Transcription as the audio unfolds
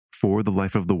For the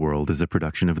Life of the World is a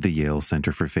production of the Yale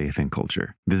Center for Faith and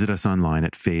Culture. Visit us online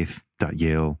at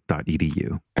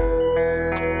faith.yale.edu.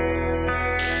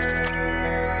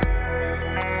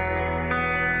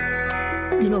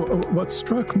 You know, what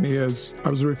struck me as I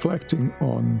was reflecting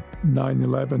on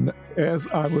 9/11, as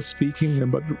I was speaking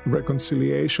about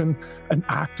reconciliation, an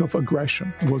act of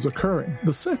aggression was occurring.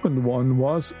 The second one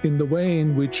was in the way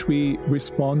in which we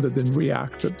responded and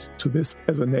reacted to this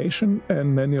as a nation,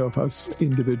 and many of us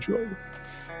individually.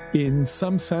 In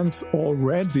some sense,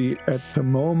 already at the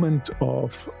moment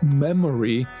of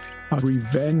memory,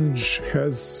 revenge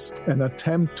has an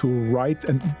attempt to right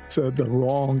the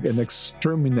wrong and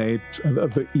exterminate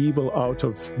the evil out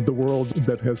of the world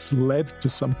that has led to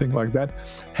something like that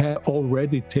had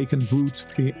already taken root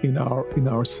in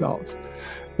ourselves.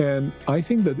 And I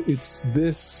think that it's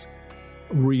this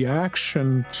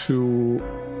reaction to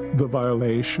the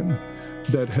violation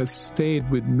that has stayed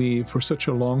with me for such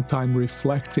a long time,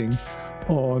 reflecting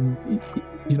on,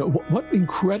 you know, what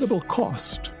incredible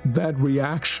cost that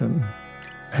reaction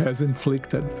has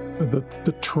inflicted.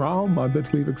 The trauma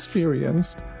that we've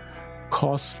experienced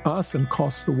cost us and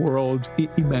cost the world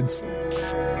immensely.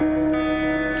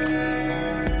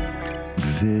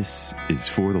 This is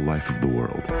For the Life of the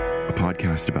World, a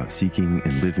podcast about seeking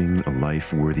and living a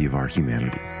life worthy of our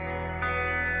humanity.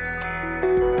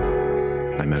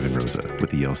 I'm Evan Rosa with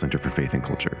the Yale Center for Faith and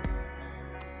Culture.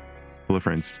 Hello,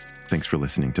 friends. Thanks for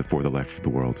listening to For the Life of the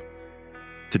World.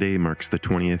 Today marks the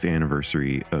 20th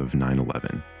anniversary of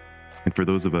 9/11. And for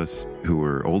those of us who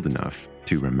were old enough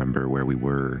to remember where we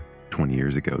were 20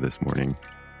 years ago this morning,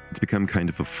 it's become kind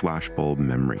of a flashbulb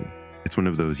memory. It's one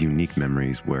of those unique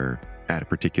memories where at a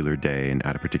particular day and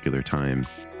at a particular time,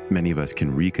 many of us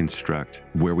can reconstruct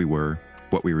where we were,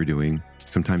 what we were doing,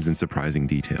 sometimes in surprising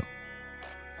detail.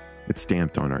 It's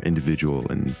stamped on our individual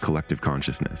and collective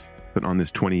consciousness. But on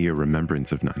this 20-year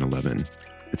remembrance of 9/11,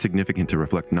 it's significant to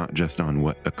reflect not just on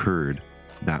what occurred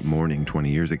that morning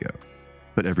 20 years ago,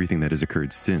 but everything that has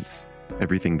occurred since,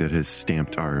 everything that has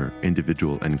stamped our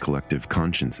individual and collective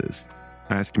consciences.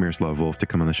 I asked Miroslav Volf to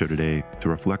come on the show today to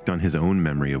reflect on his own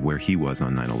memory of where he was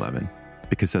on 9/11,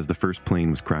 because as the first plane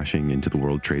was crashing into the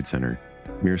World Trade Center,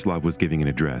 Miroslav was giving an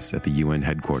address at the UN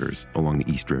headquarters along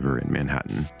the East River in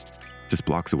Manhattan, just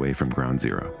blocks away from Ground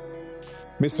Zero.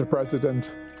 Mr.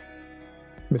 President,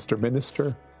 Mr.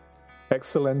 Minister,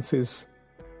 Excellencies,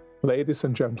 ladies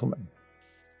and gentlemen,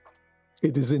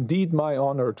 it is indeed my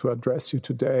honor to address you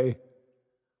today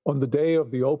on the day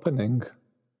of the opening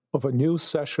of a new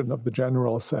session of the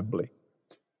General Assembly.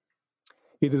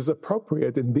 It is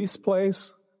appropriate in this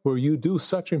place where you do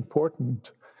such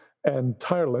important and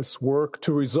tireless work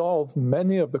to resolve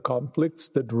many of the conflicts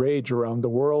that rage around the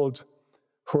world,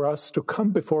 for us to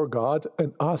come before God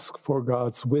and ask for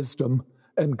God's wisdom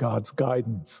and God's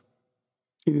guidance.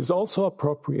 It is also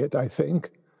appropriate, I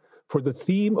think, for the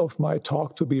theme of my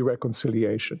talk to be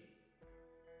reconciliation.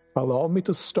 Allow me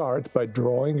to start by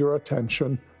drawing your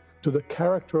attention to the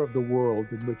character of the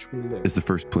world in which we live. As the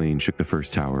first plane shook the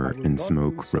first tower and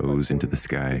smoke rose into the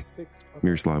sky,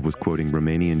 Miroslav was quoting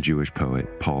Romanian Jewish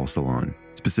poet Paul Celan,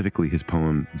 specifically his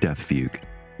poem Death Fugue,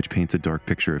 which paints a dark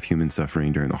picture of human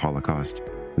suffering during the Holocaust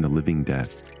and the living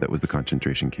death that was the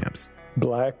concentration camps.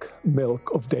 Black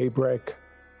milk of daybreak.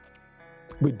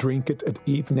 We drink it at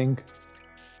evening.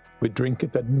 We drink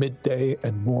it at midday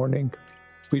and morning.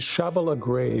 We shovel a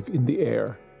grave in the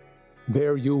air.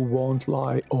 There you won't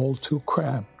lie all too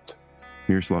cramped.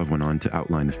 Miroslav went on to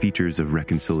outline the features of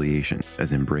reconciliation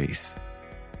as embrace.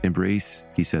 Embrace,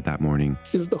 he said that morning,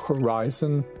 is the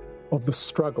horizon of the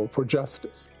struggle for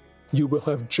justice. You will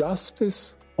have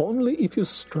justice only if you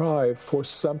strive for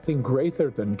something greater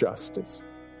than justice.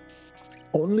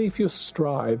 Only if you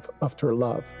strive after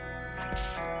love.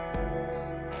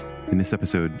 In this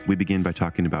episode, we begin by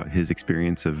talking about his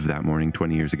experience of that morning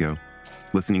 20 years ago,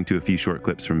 listening to a few short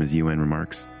clips from his UN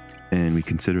remarks, and we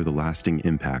consider the lasting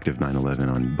impact of 9/11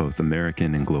 on both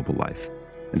American and global life,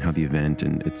 and how the event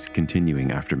and its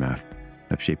continuing aftermath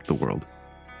have shaped the world.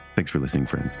 Thanks for listening,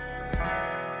 friends.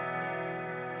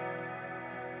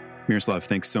 Miroslav,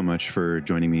 thanks so much for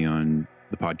joining me on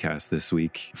the podcast this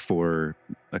week for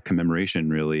a commemoration,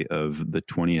 really, of the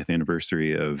 20th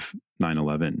anniversary of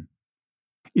 9/11.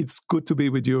 It's good to be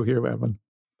with you here, Evan.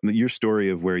 Your story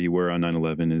of where you were on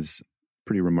 9/11 is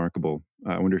pretty remarkable.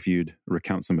 I wonder if you'd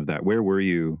recount some of that. Where were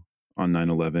you on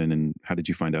 9/11 and how did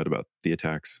you find out about the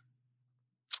attacks?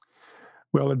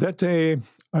 Well, that day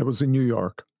I was in New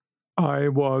York. I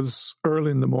was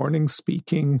early in the morning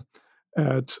speaking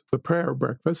at the prayer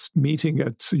breakfast meeting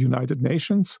at the United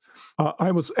Nations.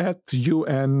 I was at the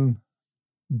UN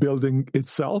building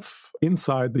itself,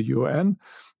 inside the UN,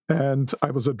 And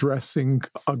I was addressing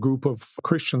a group of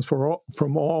Christians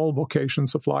from all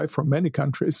vocations of life, from many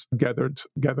countries gathered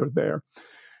there.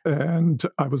 And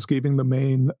I was giving the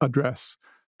main address.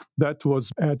 That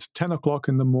was at 10 o'clock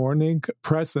in the morning.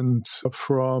 Present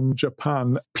from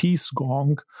Japan, peace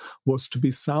gong was to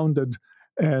be sounded,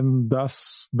 and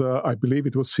thus I believe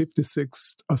it was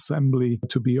 56th assembly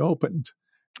to be opened.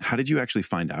 How did you actually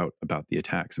find out about the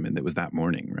attacks? I mean, it was that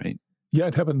morning, right? Yeah,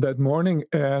 it happened that morning,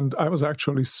 and I was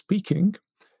actually speaking,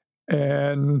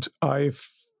 and I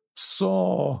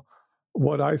saw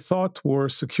what I thought were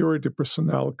security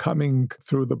personnel coming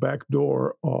through the back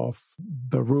door of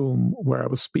the room where I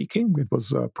was speaking. It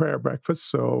was a prayer breakfast,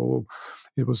 so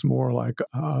it was more like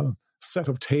a set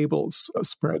of tables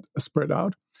spread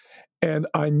out. And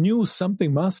I knew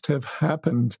something must have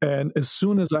happened. And as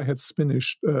soon as I had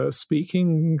finished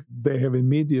speaking, they have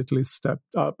immediately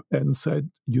stepped up and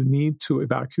said, you need to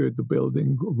evacuate the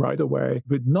building right away,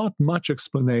 with not much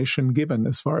explanation given,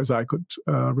 as far as I could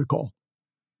recall.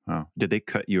 Wow. Did they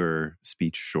cut your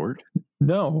speech short?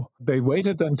 No, they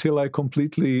waited until I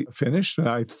completely finished. And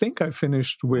I think I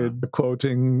finished with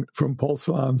quoting from Paul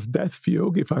Celan's Death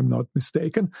Fugue, if I'm not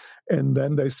mistaken. And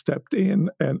then they stepped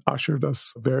in and ushered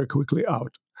us very quickly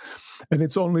out. And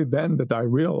it's only then that I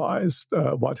realized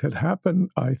what had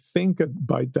happened. I think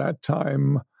by that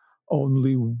time,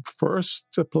 only first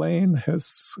plane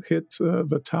has hit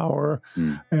the tower.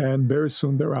 And very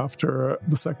soon thereafter,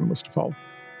 the second was to follow.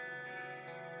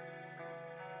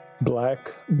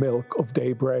 Black milk of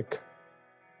daybreak.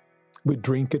 We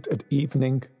drink it at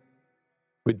evening.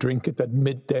 We drink it at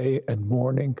midday and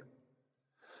morning.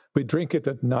 We drink it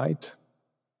at night.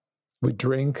 We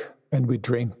drink and we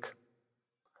drink.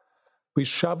 We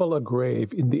shovel a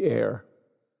grave in the air.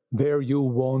 There you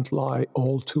won't lie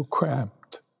all too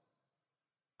cramped.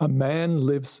 A man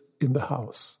lives in the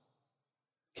house.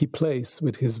 He plays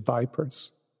with his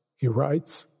vipers. He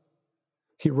writes.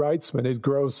 He writes when it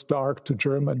grows dark to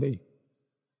Germany,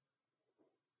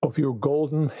 of your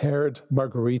golden-haired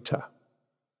Margarita.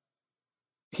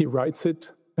 He writes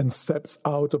it and steps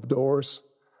out of doors,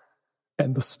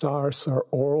 and the stars are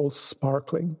all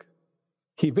sparkling.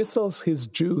 He whistles his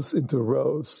Jews into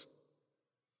rows.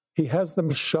 He has them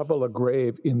shovel a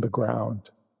grave in the ground.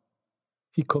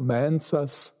 He commands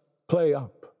us, play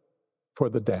up for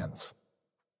the dance.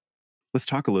 Let's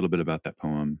talk a little bit about that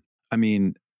poem. I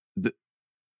mean,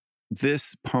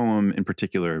 this poem in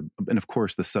particular, and of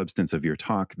course the substance of your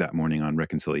talk that morning on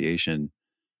reconciliation,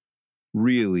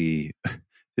 really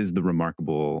is the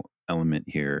remarkable element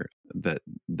here that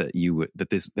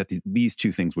these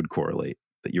two things would correlate.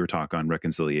 That your talk on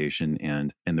reconciliation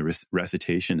and the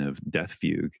recitation of Death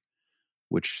Fugue,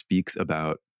 which speaks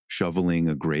about shoveling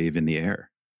a grave in the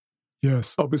air.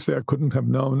 Yes, obviously I couldn't have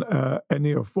known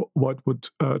any of what would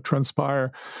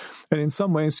transpire. And in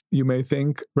some ways, you may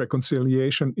think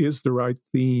reconciliation is the right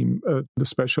theme,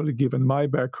 especially given my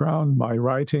background, my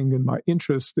writing, and my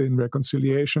interest in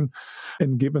reconciliation,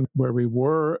 and given where we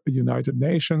were, United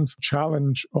Nations,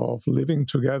 challenge of living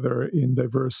together in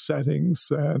diverse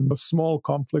settings, and small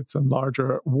conflicts and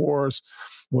larger wars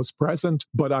was present.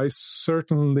 But I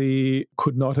certainly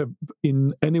could not have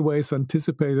in any ways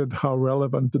anticipated how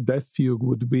relevant the Death Fugue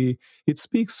would be. It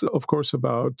speaks, of course,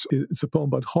 it's a poem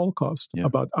about Holocaust,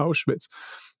 about Auschwitz,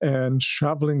 and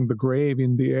shoveling the grave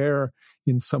in the air.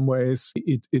 In some ways,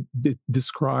 it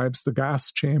describes the gas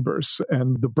chambers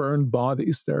and the burned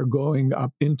bodies that are going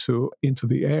up into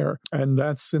the air. And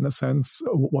that's, in a sense,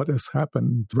 what has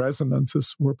happened.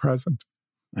 Resonances were present.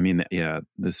 I mean,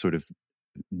 the sort of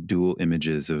dual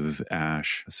images of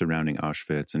ash surrounding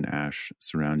Auschwitz and ash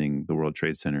surrounding the World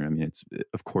Trade Center. I mean,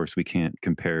 of course, we can't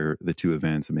compare the two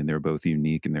events. I mean, they're both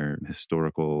unique in their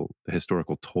historical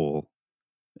toll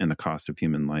and the cost of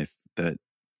human life that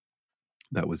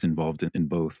was involved in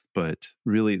both. But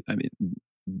really, I mean,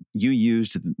 you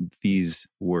used these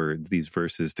words, these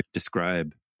verses, to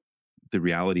describe the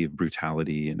reality of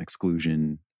brutality and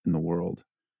exclusion in the world,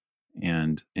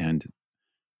 and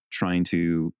trying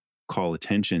to call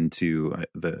attention to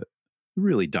the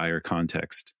really dire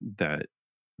context that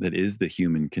is the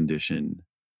human condition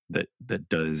that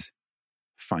does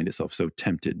find itself so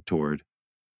tempted toward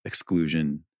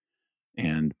exclusion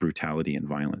and brutality and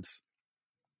violence.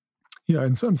 Yeah,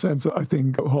 in some sense, I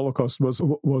think Holocaust was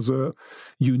a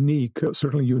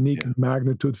certainly unique in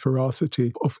magnitude,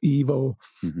 ferocity of evil,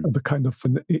 the kind of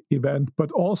an event,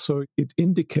 but also it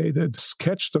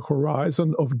sketched the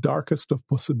horizon of darkest of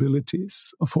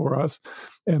possibilities for us.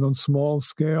 And on small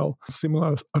scale,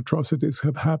 similar atrocities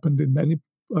have happened in many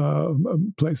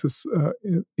places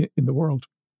in the world.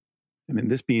 I mean,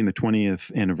 this being the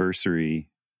 20th anniversary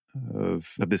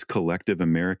of this collective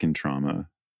American trauma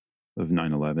of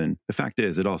 9/11. The fact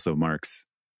is, it also marks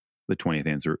the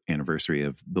 20th anniversary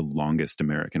of the longest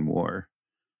American war,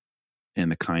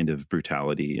 and the kind of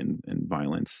brutality and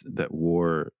violence that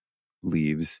war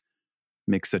leaves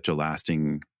makes such a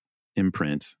lasting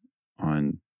imprint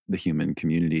on the human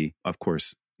community. Of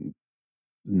course,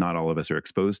 not all of us are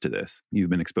exposed to this. You've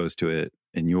been exposed to it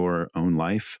in your own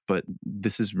life, but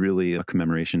this is really a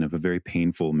commemoration of a very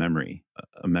painful memory,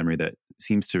 a memory that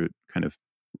seems to kind of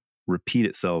repeat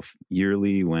itself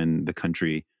yearly when the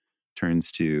country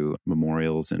turns to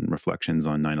memorials and reflections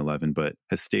on 9/11, but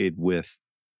has stayed with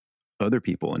other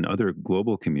people and other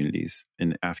global communities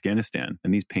in Afghanistan.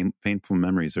 And these painful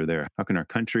memories are there. How can our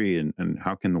country and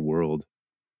how can the world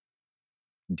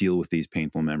deal with these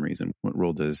painful memories? And what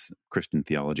role does Christian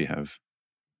theology have?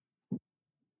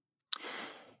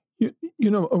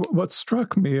 What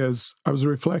struck me as I was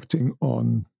reflecting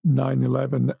on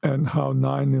 9/11 and how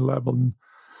 9/11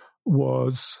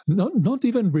 was not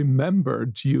even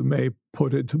remembered, you may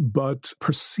put it, but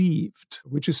perceived,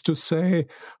 which is to say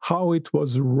how it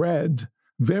was read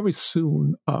very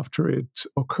soon after it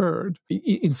occurred.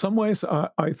 In some ways,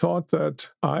 I thought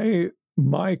that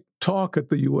my talk at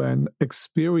the UN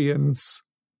experienced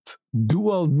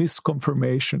dual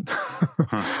misconfirmation.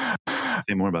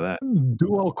 Say more about that.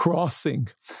 Dual crossing.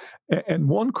 And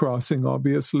one crossing,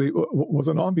 obviously, was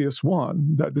an obvious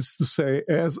one. That is to say,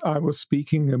 as I was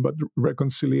speaking about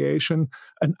reconciliation,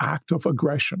 an act of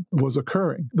aggression was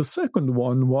occurring. The second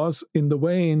one was in the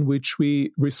way in which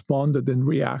we responded and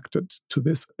reacted to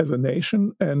this as a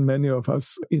nation, and many of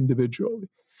us individually.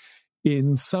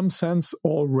 In some sense,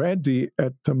 already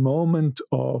at the moment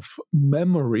of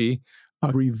memory,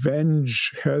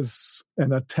 revenge has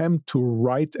an attempt to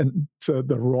right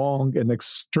the wrong and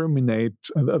exterminate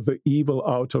the evil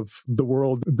out of the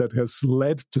world that has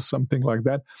led to something like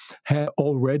that, had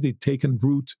already taken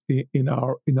root in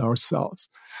ourselves.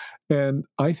 And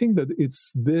I think that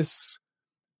it's this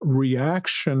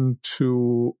reaction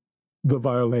to the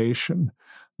violation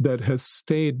that has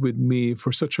stayed with me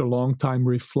for such a long time,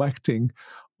 reflecting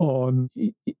on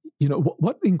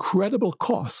what incredible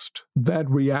cost that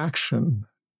reaction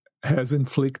has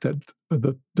inflicted.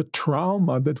 The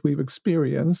trauma that we've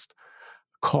experienced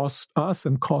cost us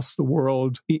and cost the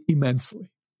world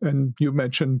immensely. And you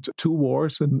mentioned 2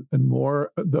 wars and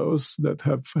more those that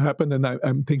have happened. And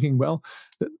I'm thinking, well,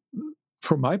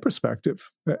 from my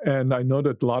perspective, and I know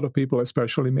that a lot of people,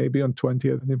 especially maybe on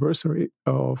 20th anniversary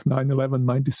of 9/11,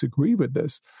 might disagree with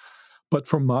this,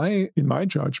 but in my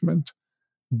judgment,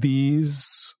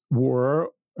 these were,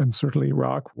 and certainly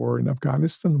Iraq war and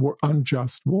Afghanistan, were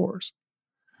unjust wars,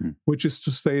 which is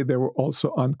to say they were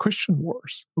also unchristian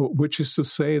wars, which is to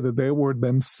say that they were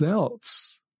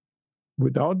themselves,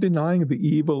 without denying the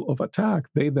evil of attack,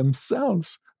 they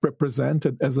themselves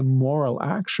represented as a moral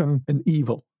action an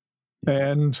evil.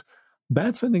 And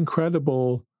that's an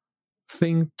incredible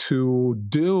thing to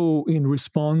do in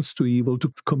response to evil,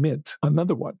 to commit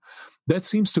another one. That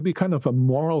seems to be kind of a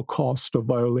moral cost of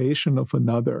violation of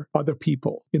other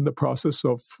people in the process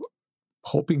of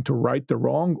hoping to right the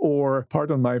wrong, or,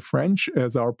 pardon my French,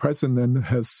 as our president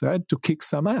has said, to kick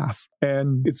some ass.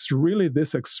 And it's really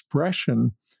this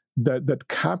expression that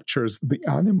captures the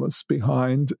animus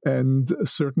behind and a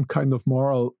certain kind of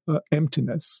moral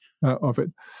emptiness of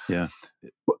it. Yeah.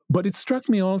 But it struck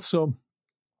me also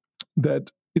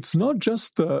that it's not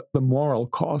just the moral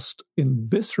cost in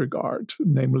this regard,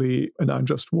 namely an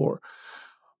unjust war,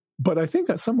 but I think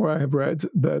that somewhere I have read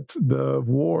that the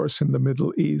wars in the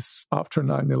Middle East after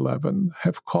 9/11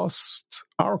 have cost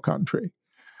our country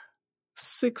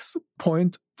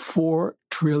 $6.4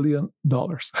 trillion.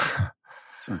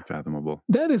 It's unfathomable.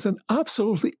 That is an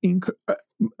absolutely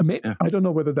I don't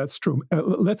know whether that's true.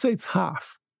 Let's say it's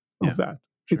half of that.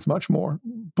 Sure. It's much more.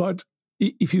 But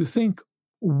if you think,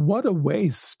 what a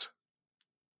waste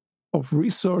of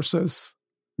resources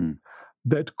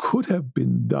that could have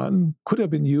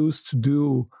been used to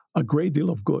do a great deal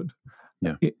of good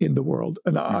in the world.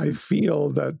 And I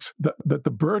feel that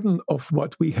the burden of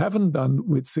what we haven't done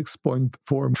with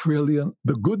 6.4 trillion,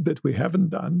 the good that we haven't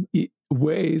done, it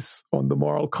weighs on the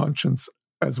moral conscience,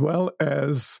 as well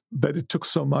as that it took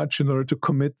so much in order to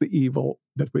commit the evil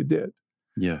that we did.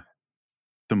 Yeah.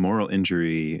 The moral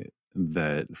injury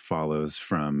that follows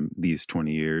from these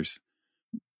 20 years,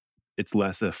 it's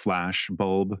less a flash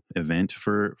bulb event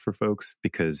for folks,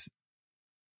 because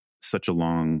such a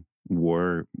long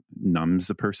war numbs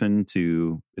a person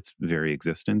to its very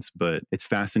existence. But it's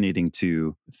fascinating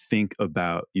to think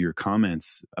about your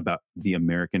comments about the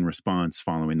American response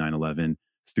following 9/11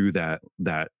 through that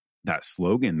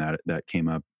slogan that came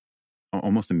up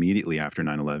almost immediately after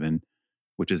 9/11,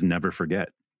 which is never forget.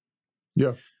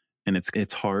 Yeah. And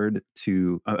it's hard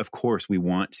to, of course, we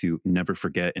want to never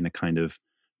forget in a kind of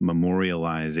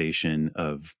memorialization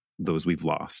of those we've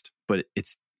lost, but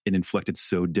it inflected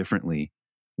so differently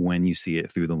when you see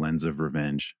it through the lens of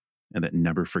revenge, and that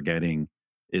never forgetting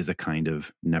is a kind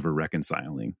of never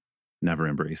reconciling, never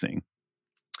embracing.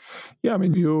 Yeah, I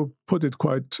mean, you put it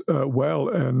quite well.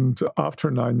 And after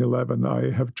 9/11,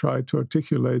 I have tried to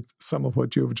articulate some of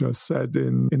what you've just said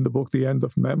in the book, The End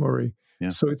of Memory. Yeah.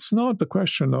 So it's not the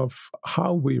question of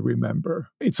how we remember.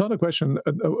 It's not a question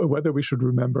whether we should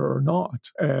remember or not.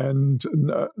 And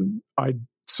I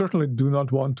certainly do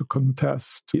not want to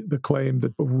contest the claim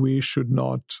that we should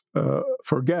not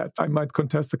forget. I might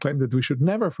contest the claim that we should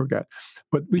never forget,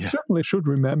 but we certainly should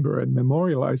remember and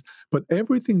memorialize. But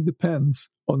everything depends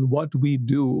on what we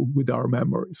do with our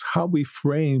memories, how we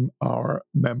frame our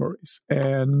memories.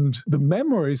 And the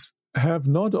memories have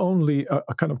not only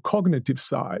a kind of cognitive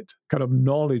side, kind of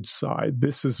knowledge side,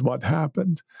 this is what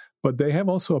happened, but they have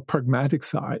also a pragmatic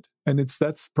side. And it's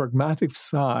that pragmatic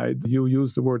side, you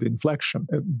use the word inflection.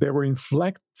 They were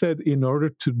inflected in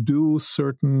order to do a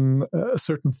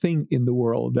certain thing in the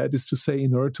world. That is to say,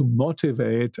 in order to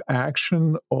motivate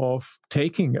action of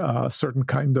taking a certain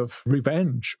kind of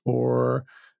revenge or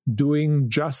doing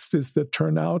justice that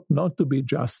turned out not to be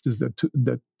justice,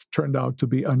 that turned out to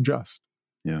be unjust.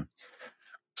 Yeah.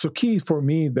 So key for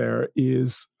me there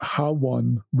is how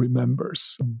one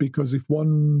remembers, because if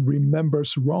one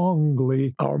remembers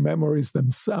wrongly, our memories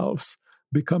themselves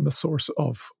become a source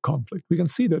of conflict. We can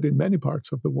see that in many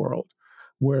parts of the world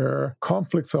where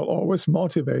conflicts are always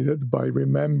motivated by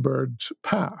remembered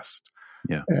past.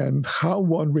 Yeah. And how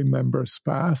one remembers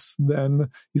past then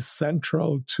is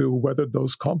central to whether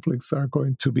those conflicts are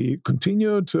going to be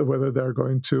continued, whether they're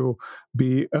going to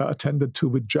be attended to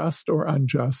with just or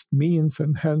unjust means,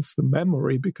 and hence the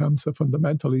memory becomes a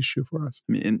fundamental issue for us.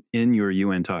 I mean, in your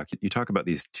UN talk, you talk about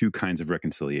these two kinds of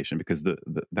reconciliation, because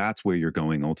that's where you're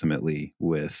going ultimately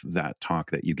with that talk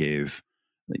that you gave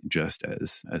just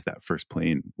as that first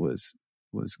plane was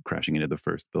crashing into the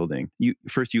first building. You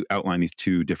outline these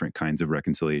two different kinds of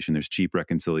reconciliation. There's cheap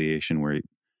reconciliation, where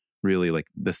really like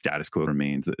the status quo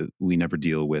remains. We never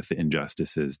deal with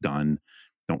injustices done.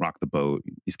 Don't rock the boat.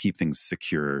 Just keep things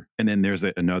secure. And then there's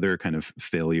another kind of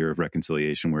failure of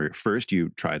reconciliation, where first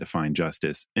you try to find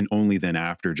justice, and only then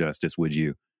after justice would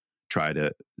you try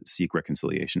to seek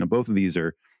reconciliation. Now, both of these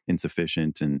are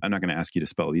insufficient, and I'm not going to ask you to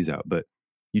spell these out, but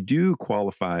you do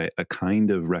qualify a kind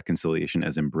of reconciliation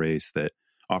as embrace that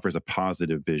offers a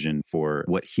positive vision for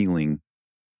what healing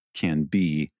can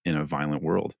be in a violent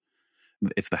world.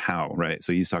 It's the how, right?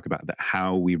 So you talk about that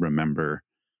how we remember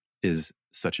is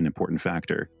such an important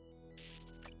factor.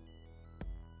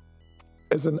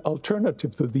 As an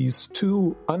alternative to these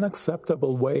two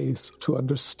unacceptable ways to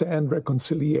understand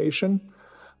reconciliation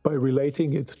by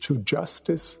relating it to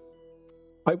justice,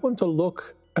 I want to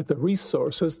look at the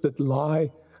resources that lie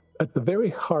at the very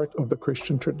heart of the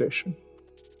Christian tradition.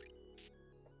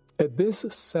 At this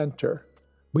center,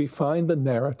 we find the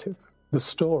narrative, the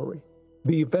story,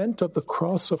 the event of the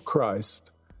cross of Christ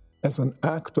as an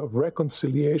act of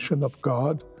reconciliation of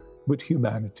God with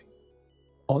humanity.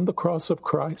 On the cross of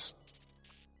Christ,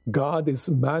 God is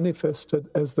manifested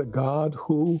as the God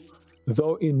who,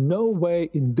 though in no way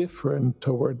indifferent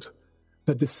toward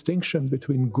the distinction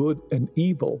between good and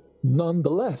evil,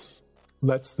 nonetheless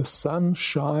lets the sun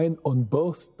shine on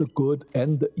both the good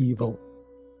and the evil.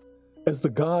 As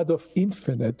the God of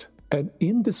infinite and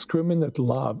indiscriminate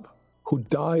love, who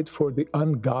died for the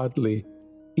ungodly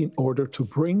in order to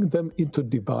bring them into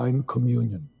divine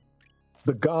communion.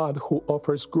 The God who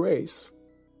offers grace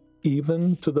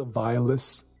even to the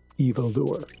vilest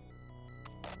evildoer.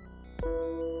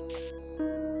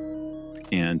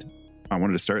 And I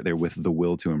wanted to start there with the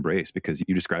will to embrace, because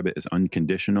you describe it as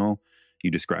unconditional.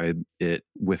 You describe it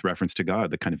with reference to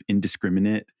God, the kind of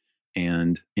indiscriminate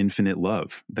and infinite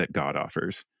love that God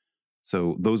offers.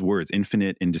 So those words,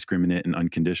 infinite, indiscriminate, and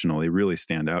unconditional, they really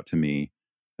stand out to me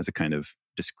as a kind of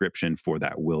description for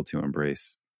that will to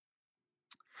embrace.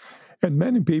 And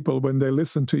many people, when they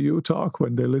listen to you talk,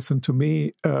 when they listen to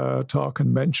me talk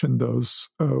and mention those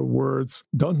words,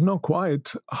 don't know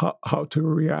quite how to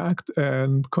react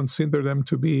and consider them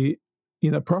to be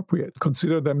inappropriate,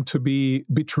 consider them to be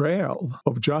betrayal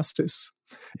of justice.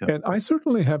 Yep. And I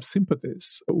certainly have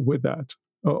sympathies with that.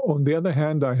 On the other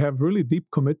hand, I have really deep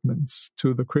commitments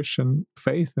to the Christian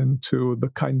faith and to the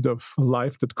kind of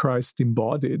life that Christ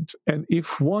embodied. And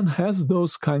if one has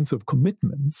those kinds of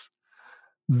commitments,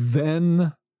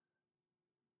 then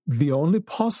the only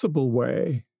possible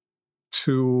way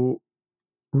to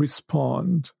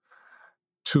respond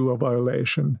to a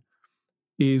violation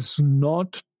is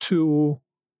not to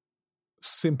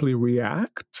simply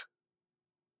react,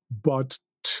 but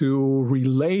to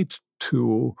relate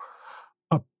to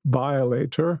a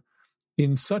violator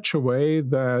in such a way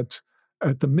that,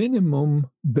 at the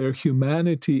minimum, their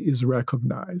humanity is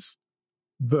recognized.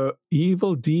 The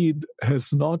evil deed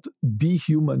has not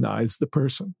dehumanized the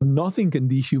person. Nothing can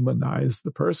dehumanize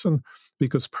the person,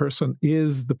 because person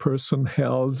is the person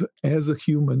held as a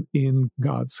human in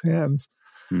God's hands.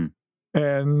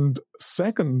 And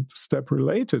second step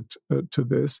related to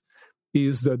this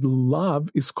is that love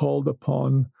is called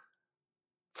upon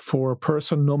for a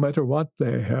person no matter what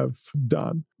they have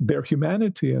done. Their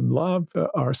humanity and love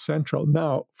are central.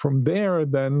 Now, from there,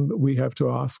 then we have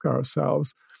to ask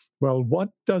ourselves, well, what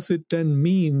does it then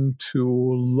mean to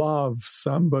love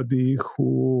somebody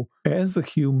who, as a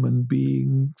human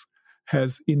being,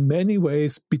 has in many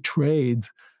ways betrayed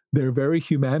their very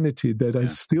humanity that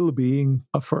is still being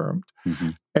affirmed?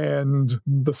 And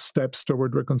the steps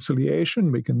toward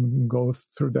reconciliation, we can go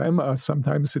through them.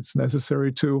 Sometimes it's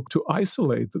necessary to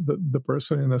isolate the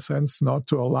person, in a sense, not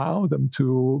to allow them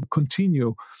to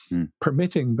continue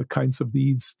permitting the kinds of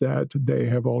deeds that they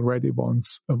have already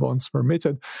once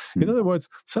permitted. In other words,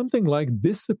 something like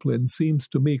discipline seems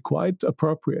to me quite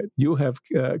appropriate. You have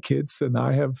kids and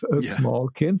I have small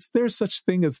kids. There's such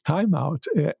thing as timeout,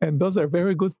 and those are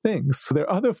very good things. There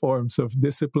are other forms of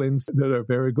disciplines that are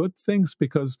very good things,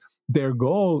 because their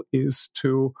goal is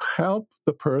to help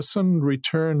the person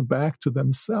return back to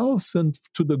themselves and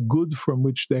to the good from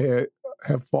which they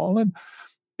have fallen,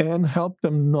 and help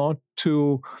them not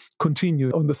to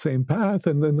continue on the same path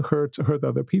and then hurt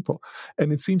other people.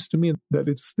 And it seems to me that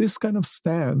it's this kind of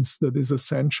stance that is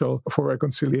essential for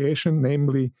reconciliation,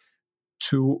 namely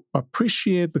to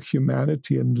appreciate the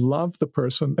humanity and love the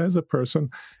person as a person,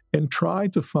 and try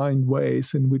to find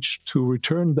ways in which to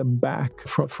return them back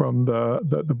from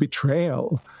the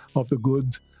betrayal of the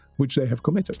good which they have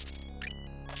committed.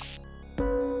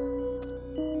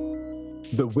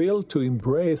 The will to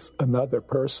embrace another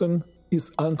person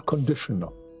is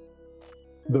unconditional.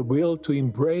 The will to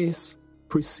embrace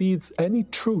precedes any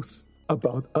truth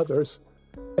about others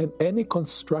and any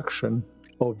construction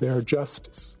of their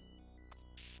justice.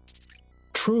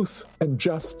 Truth and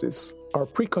justice are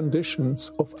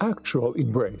preconditions of actual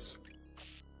embrace.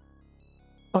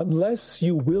 Unless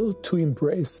you will to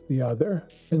embrace the other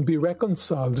and be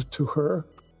reconciled to her,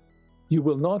 you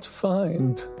will not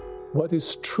find what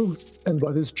is truth and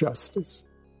what is justice.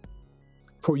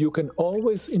 For you can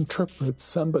always interpret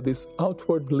somebody's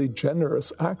outwardly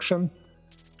generous action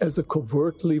as a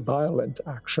covertly violent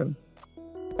action,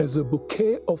 as a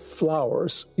bouquet of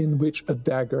flowers in which a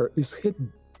dagger is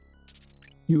hidden.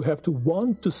 You have to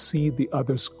want to see the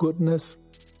other's goodness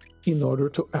in order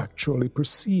to actually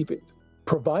perceive it,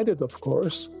 provided, of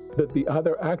course, that the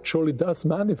other actually does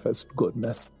manifest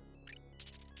goodness.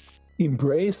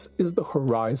 Embrace is the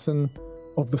horizon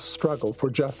of the struggle for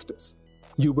justice.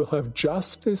 You will have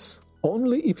justice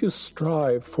only if you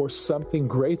strive for something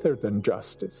greater than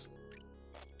justice,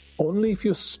 only if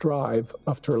you strive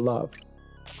after love.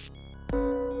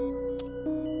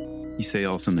 You say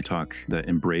also in the talk that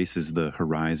embrace is the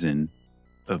horizon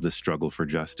of the struggle for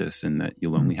justice, and that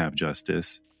you'll only have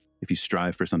justice if you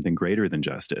strive for something greater than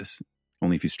justice,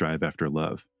 only if you strive after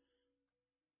love.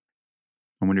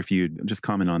 I wonder if you'd just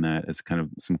comment on that as kind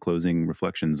of some closing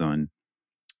reflections on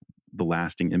the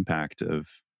lasting impact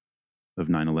of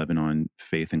 9/11 on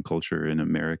faith and culture in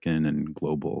American and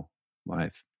global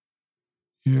life.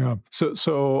 Yeah.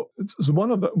 So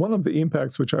one of the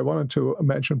impacts which I wanted to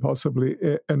mention possibly,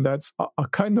 and that's a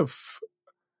kind of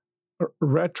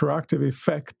retroactive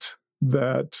effect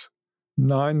that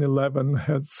 9/11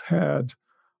 has had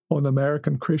on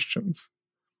American Christians,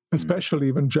 especially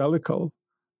evangelical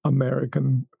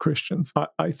American Christians.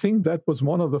 I think that was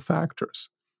one of the factors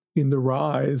in the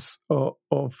rise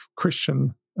of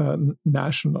Christian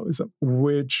nationalism,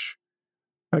 which,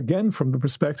 again, from the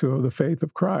perspective of the faith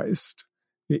of Christ,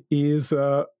 is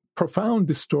a profound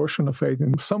distortion of faith.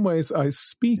 In some ways, I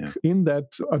speak in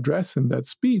that address, in that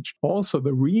speech, also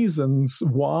the reasons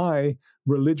why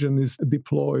religion is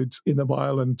deployed in a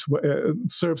violent way,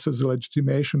 serves as a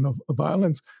legitimation of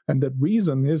violence. And that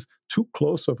reason is too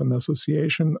close of an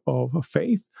association of a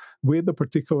faith with a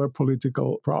particular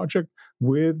political project,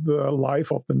 with the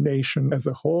life of the nation as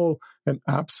a whole, and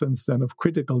absence then of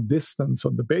critical distance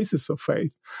on the basis of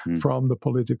faith from the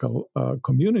political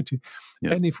community.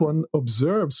 Yeah. And if one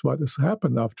observes what has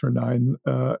happened after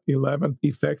 9/11,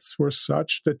 effects were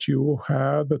such that you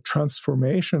had the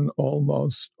transformation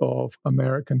almost of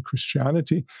American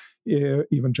Christianity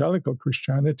evangelical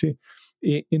Christianity,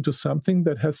 into something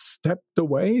that has stepped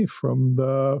away from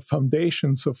the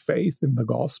foundations of faith in the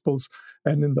Gospels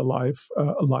and in the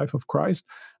life of Christ.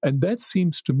 And that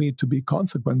seems to me to be a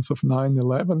consequence of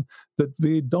 9/11 that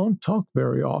we don't talk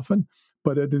very often,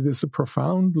 but that it is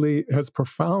has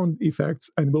profound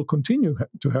effects and will continue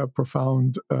to have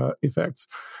profound effects,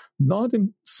 not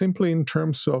simply in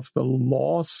terms of the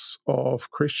loss of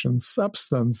Christian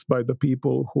substance by the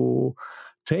people who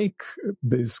take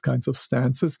these kinds of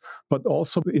stances, but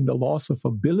also in the loss of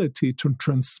ability to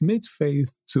transmit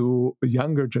faith to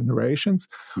younger generations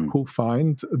who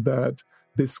find that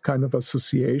this kind of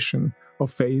association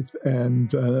of faith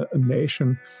and a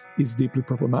nation is deeply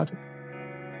problematic.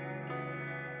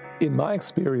 In my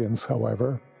experience,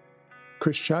 however,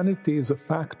 Christianity is a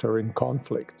factor in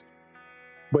conflict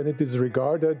when it is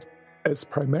regarded as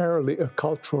primarily a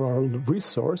cultural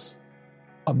resource,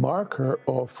 a marker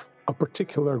of a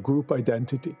particular group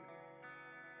identity,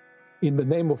 in the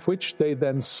name of which they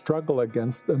then struggle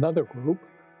against another group,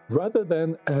 rather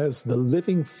than as the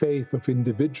living faith of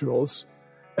individuals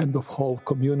and of whole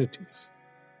communities.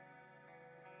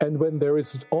 And when there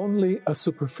is only a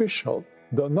superficial,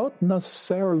 though not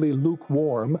necessarily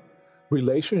lukewarm,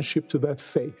 relationship to that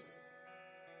faith,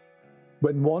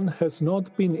 when one has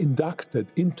not been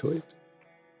inducted into it,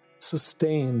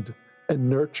 sustained and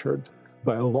nurtured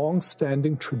by a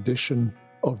long-standing tradition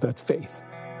of that faith.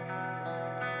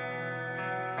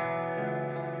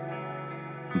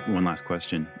 One last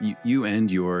question. You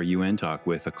end your UN talk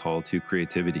with a call to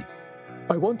creativity.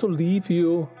 I want to leave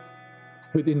you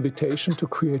with invitation to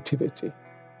creativity.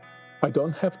 I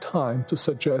don't have time to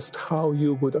suggest how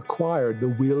you would acquire the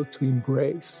will to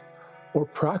embrace or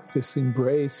practice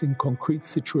embrace in concrete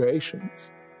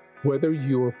situations, whether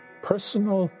you're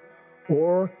personal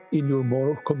or in your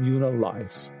more communal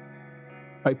lives.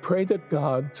 I pray that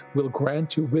God will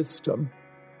grant you wisdom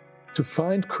to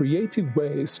find creative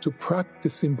ways to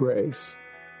practice embrace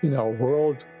in our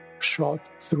world shot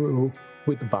through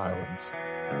with violence.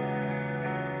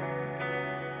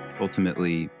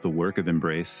 Ultimately, the work of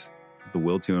embrace, the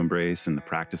will to embrace and the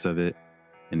practice of it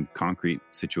in concrete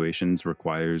situations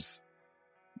requires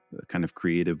a kind of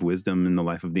creative wisdom in the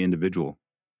life of the individual.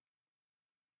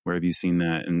 Where have you seen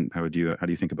that, and how do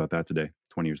you think about that today,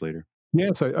 20 years later?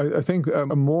 Yes, I think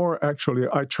more actually,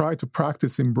 I try to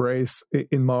practice embrace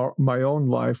in my own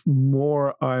life.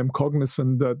 More, I'm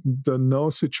cognizant that no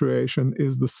situation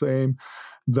is the same,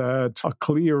 that a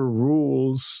clear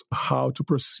rules how to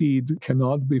proceed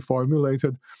cannot be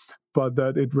formulated, but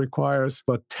that it requires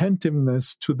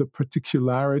attentiveness to the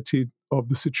particularity of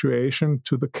the situation,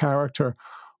 to the character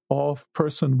of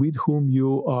person with whom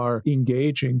you are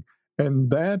engaging.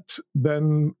 And that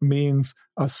then means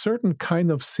a certain kind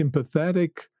of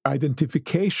sympathetic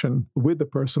identification with the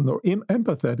person, or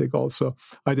empathetic also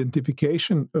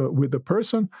identification with the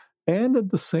person, and at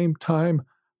the same time,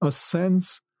 a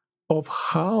sense of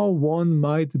how one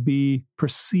might be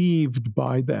perceived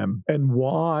by them and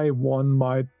why one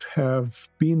might have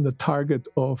been the target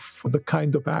of the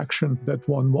kind of action that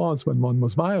one was when one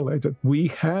was violated. We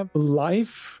have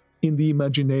life in the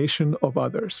imagination of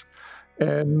others.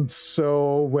 And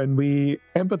so when we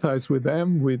empathize with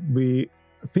them, we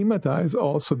thematize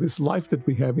also this life that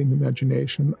we have in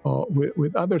imagination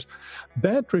with others.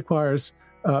 That requires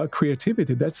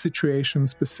creativity, that's situation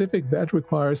specific, that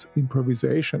requires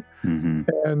improvisation. Mm-hmm.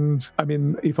 And I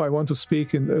mean, if I want to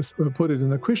speak in this, put it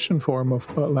in a Christian form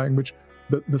of language,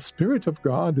 the Spirit of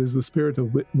God is the Spirit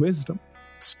of wisdom,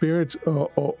 Spirit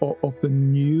of the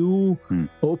new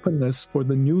openness for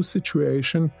the new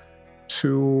situation,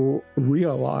 to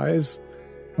realize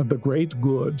the great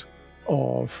good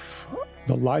of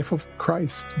the life of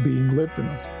Christ being lived in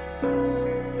us.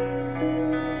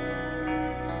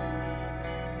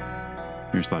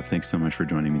 Miroslav, thanks so much for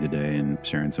joining me today and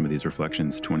sharing some of these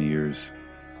reflections 20 years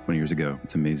ago.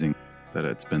 It's amazing that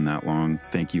it's been that long.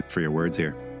 Thank you for your words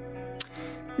here.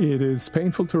 It is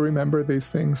painful to remember these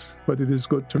things, but it is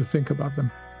good to think about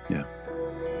them. Yeah.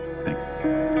 Thanks.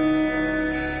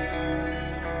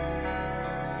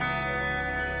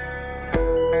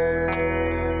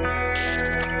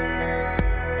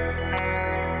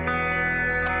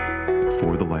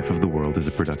 For the Life of the World is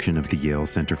a production of the Yale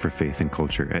Center for Faith and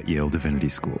Culture at Yale Divinity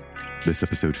School. This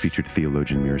episode featured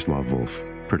theologian Miroslav Volf,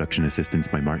 production assistance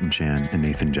by Martin Chan and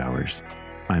Nathan Jowers.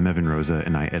 I'm Evan Rosa,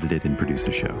 and I edited and produced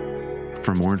the show.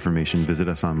 For more information, visit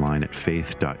us online at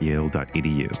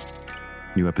faith.yale.edu.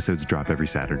 New episodes drop every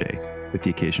Saturday, with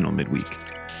the occasional midweek.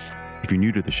 If you're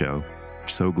new to the show, we're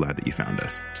so glad that you found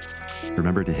us.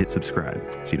 Remember to hit subscribe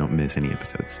so you don't miss any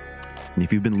episodes. And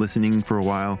if you've been listening for a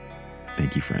while,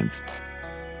 thank you, friends.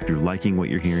 If you're liking what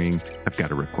you're hearing, I've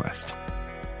got a request.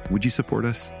 Would you support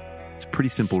us? It's pretty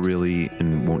simple, really,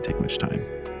 and won't take much time.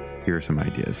 Here are some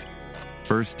ideas.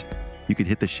 First, you could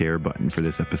hit the share button for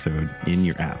this episode in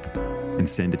your app and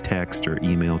send a text or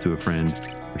email to a friend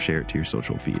or share it to your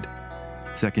social feed.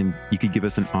 Second, you could give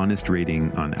us an honest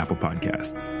rating on Apple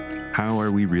Podcasts. How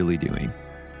are we really doing?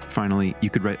 Finally, you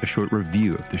could write a short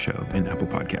review of the show in Apple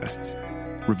Podcasts.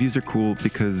 Reviews are cool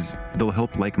because they'll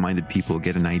help like-minded people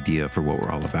get an idea for what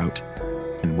we're all about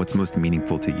and what's most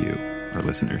meaningful to you, our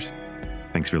listeners.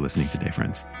 Thanks for listening today,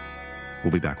 friends.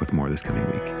 We'll be back with more this coming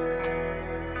week.